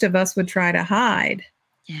most of us would try to hide.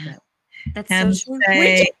 Yeah, that's and so true.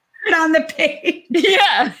 We just put it on the page.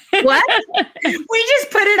 Yeah. What? We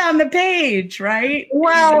just put it on the page, right?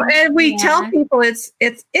 Well, and we tell people it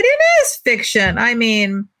is fiction. I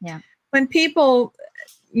mean, when people,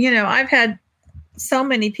 you know, I've had so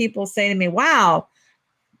many people say to me, "Wow,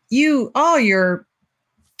 all your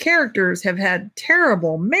characters have had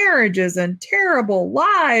terrible marriages and terrible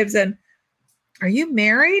lives. And are you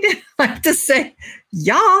married?" I have to say,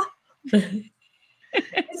 yeah.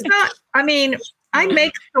 It's not, I mean, I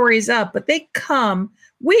make stories up, but they come,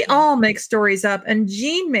 we all make stories up, and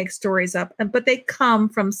Jean makes stories up, but they come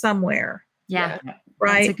from somewhere. Yeah.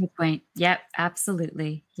 Right. That's a good point. Yep.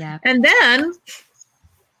 Absolutely. Yeah. And then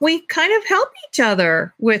we kind of help each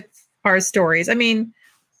other with our stories. I mean,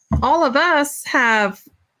 all of us have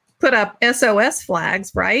put up SOS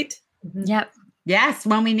flags, right? Yep. Yes.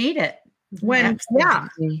 When we need it.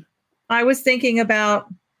 I was thinking about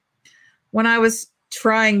when I was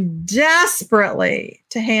trying desperately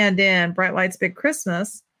to hand in Bright Lights Big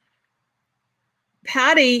Christmas.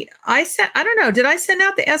 Patty, I don't know, did I send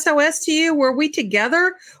out the SOS to you? Were we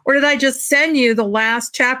together? Or did I just send you the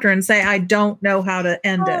last chapter and say, I don't know how to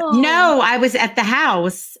end it? No, I was at the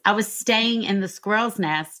house. I was staying in the squirrel's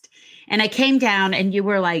nest, and I came down and you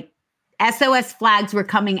were like, SOS flags were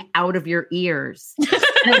coming out of your ears.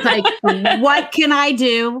 And I was like, what can I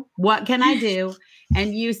do? What can I do?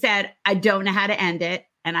 And you said, I don't know how to end it.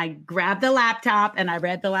 And I grabbed the laptop and I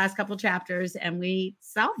read the last couple chapters and we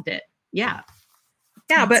solved it. Yeah.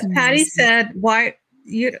 Yeah. But Patty said, why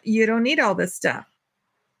you don't need all this stuff.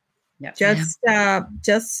 Yep.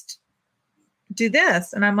 Just do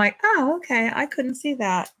this. And I'm like, oh, okay. I couldn't see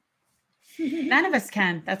that. None of us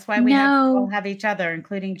can. That's why we have each other,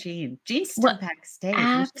 including Jean. Jean's still backstage.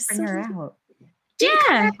 Absolutely. Bring her out.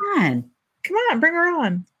 Yeah. Come on. Come on, bring her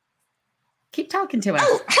on. Keep talking to us.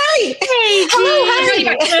 Oh, hi. Hey, Hello,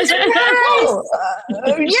 hi.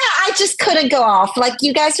 I just couldn't go off. Like,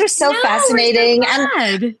 you guys are so fascinating.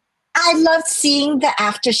 And I loved seeing the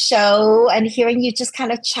after show and hearing you just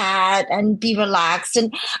kind of chat and be relaxed.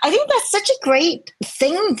 And I think that's such a great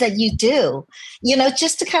thing that you do,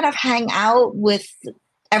 just to kind of hang out with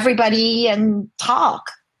everybody and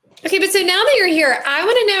talk. Okay, but so now that you're here, I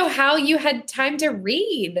want to know how you had time to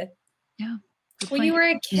read. Yeah. When you were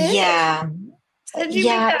a kid. Yeah.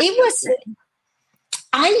 It was.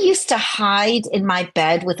 I used to hide in my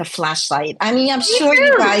bed with a flashlight. I mean, I'm sure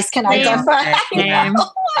you guys can identify.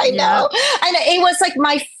 I know. It was like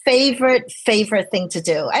my favorite thing to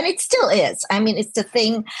do. And it still is. I mean, it's the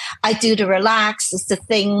thing I do to relax. It's the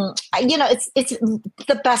thing, it's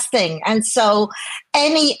the best thing. And so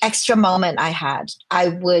any extra moment I had, I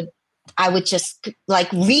would just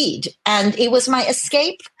like read, and it was my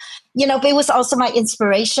escape, but it was also my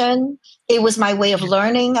inspiration. It was my way of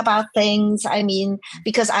learning about things. I mean,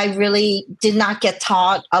 because I really did not get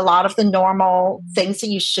taught a lot of the normal things that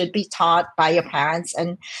you should be taught by your parents.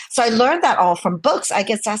 And so I learned that all from books. I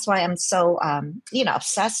guess that's why I'm so,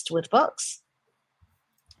 obsessed with books.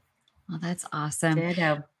 Well, that's awesome.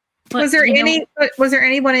 Was there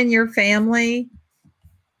anyone in your family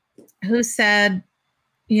who said,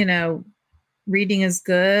 reading is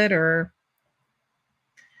good, or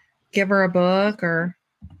give her a book, or?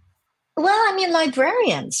 Well, I mean,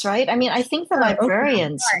 librarians, right? I mean, I think the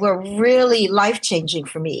librarians were really life-changing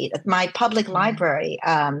for me. My public library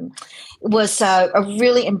was a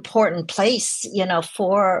really important place,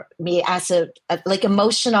 for me as a like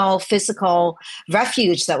emotional, physical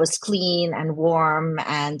refuge that was clean and warm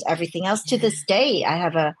and everything else. To this day, I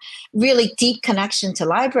have a really deep connection to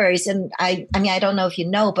libraries. And I mean, I don't know if you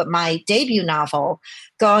know, but my debut novel,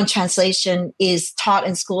 Girl in Translation, is taught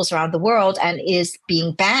in schools around the world and is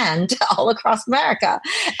being banned all across America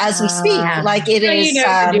as we speak. Like, it is,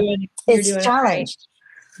 it's challenged.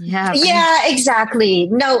 Yeah, exactly.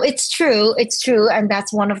 No, it's true. It's true. And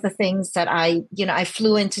that's one of the things that I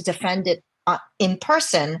flew in to defend it in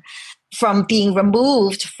person from being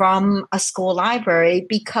removed from a school library,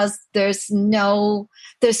 because there's no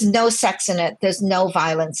sex in it. There's no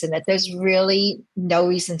violence in it. There's really no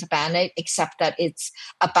reason to ban it, except that it's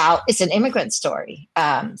an immigrant story.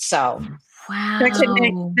 So wow,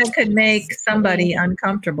 that could make somebody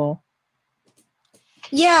uncomfortable.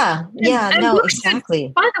 Yeah. No,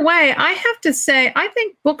 exactly. By the way, I have to say, I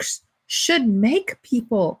think books should make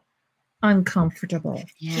people uncomfortable.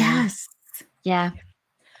 Yes. Yeah.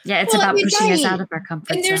 Yeah, it's about pushing us out of our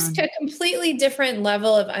comfort zone. And there's a completely different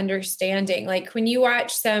level of understanding. Like when you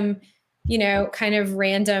watch some, kind of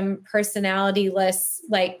random personality-less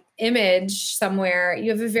like image somewhere, you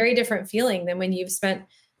have a very different feeling than when you've spent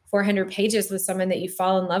 400 pages with someone that you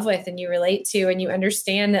fall in love with and you relate to, and you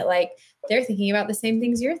understand that like they're thinking about the same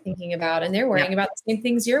things you're thinking about, and they're worrying about the same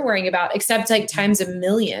things you're worrying about, except like times a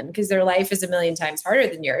million, because their life is a million times harder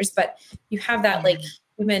than yours. But you have that like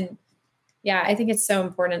human. Yeah, I think it's so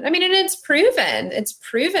important. I mean, and it's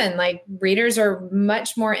proven like readers are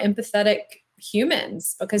much more empathetic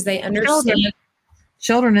humans because they understand.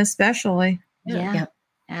 Children especially. Yeah,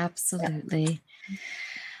 absolutely. Yeah.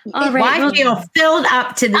 All right. I feel filled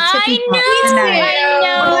up to the tippy top tonight. I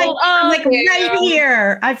know. I'm like right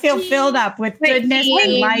here. I feel filled up with goodness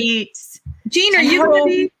and light. Jean, are you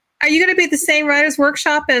going to be at the same writers'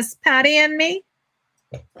 workshop as Patty and me?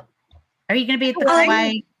 Are you going to be at the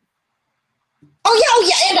Hawaii? Oh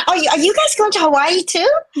yeah. And are you guys going to Hawaii too?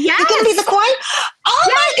 Yes. You're going to be the Kauai? Oh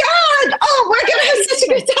my God. Oh, we're going to have such a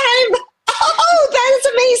good time. Oh, that is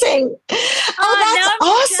amazing. Oh,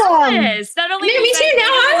 that's awesome. Jealous. Not only me too. Now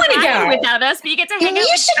I want to go without us, but you get to hang out.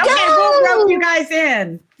 You should go. We'll rope you guys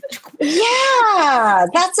in. Yeah,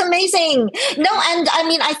 that's amazing. No, and I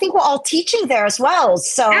mean, I think we're all teaching there as well.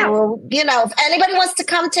 So, if anybody wants to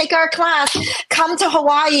come take our class, come to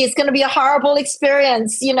Hawaii. It's going to be a horrible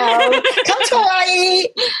experience, Come to Hawaii.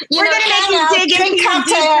 We're going to make you dig drink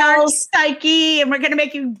cocktails. Psyche, and we're going to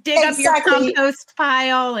make you dig up your compost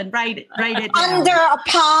pile and write it down. Under a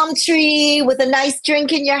palm tree with a nice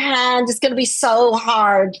drink in your hand. It's going to be so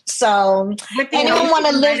hard. So, anyone want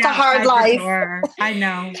to live the hard life? I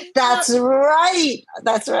know. That's right.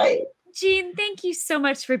 That's right. Jean, thank you so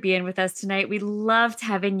much for being with us tonight. We loved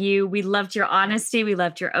having you. We loved your honesty. We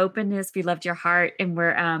loved your openness. We loved your heart. And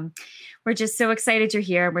we're just so excited you're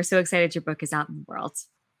here. And we're so excited your book is out in the world.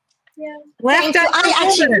 Yeah.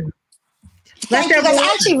 Thank you guys.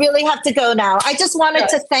 I actually really have to go now. I just wanted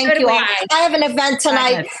to thank you all. I have an event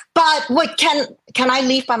tonight, but what can I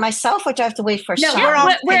leave by myself, or do I have to wait for a show?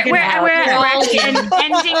 We're actually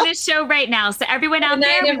ending this show right now. So everyone out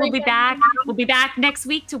there, we will be back. We'll be back next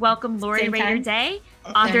week to welcome Lori Raider Day,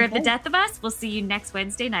 author of The Death of Us. We'll see you next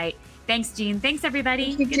Wednesday night. Thanks, Jean. Thanks,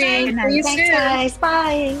 everybody. Thank you, Jean. Thanks, guys.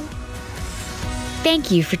 Bye.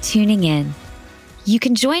 Thank you for tuning in. You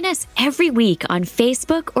can join us every week on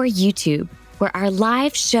Facebook or YouTube, where our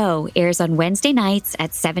live show airs on Wednesday nights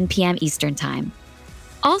at 7 p.m. Eastern Time.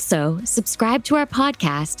 Also, subscribe to our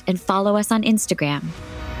podcast and follow us on Instagram.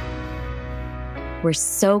 We're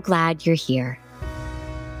so glad you're here.